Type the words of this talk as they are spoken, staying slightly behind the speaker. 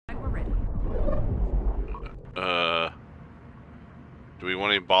we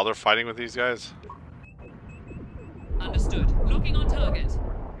want to bother fighting with these guys? Understood. Locking on target.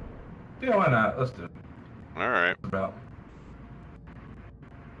 Yeah, why not? Let's do it. Alright. About.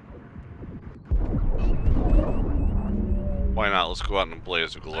 Why not? Let's go out in a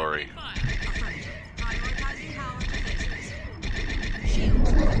blaze of glory. Prioritizing power to faces.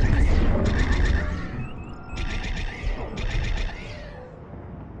 Shields.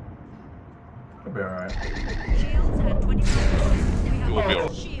 It'll be alright. Shields at 25%. We have We'll be all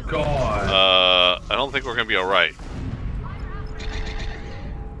all- shields. God. I don't think we're gonna be alright.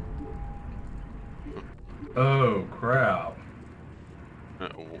 Oh, crap.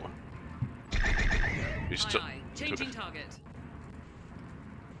 We still. Aye, aye. Changing target.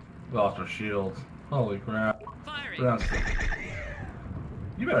 Lost our shields. Holy crap. Firing. That's the...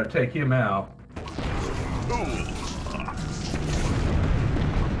 You better take him out.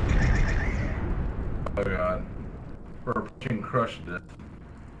 Oh god. We're approaching crushed it.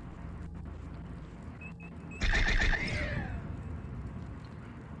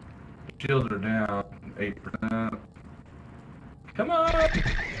 Shields are down 8%. Come on!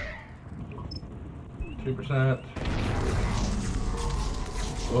 2%.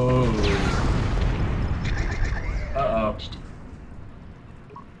 Oh. Uh-oh.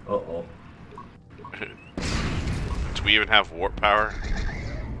 Uh-oh. Do we even have warp power?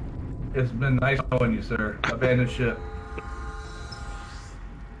 It's been nice knowing you, sir. Abandoned ship.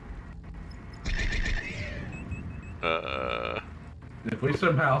 If we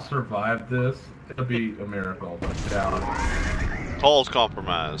somehow survive this, it'll be a miracle. But down. Hull's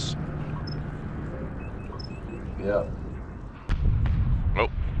compromised. Yep. Oh,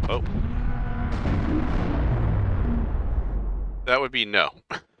 oh. That would be no.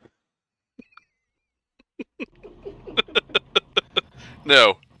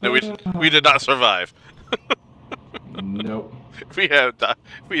 No, we did not survive. Nope.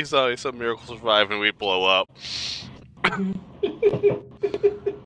 We saw some miracle survive and we blow up.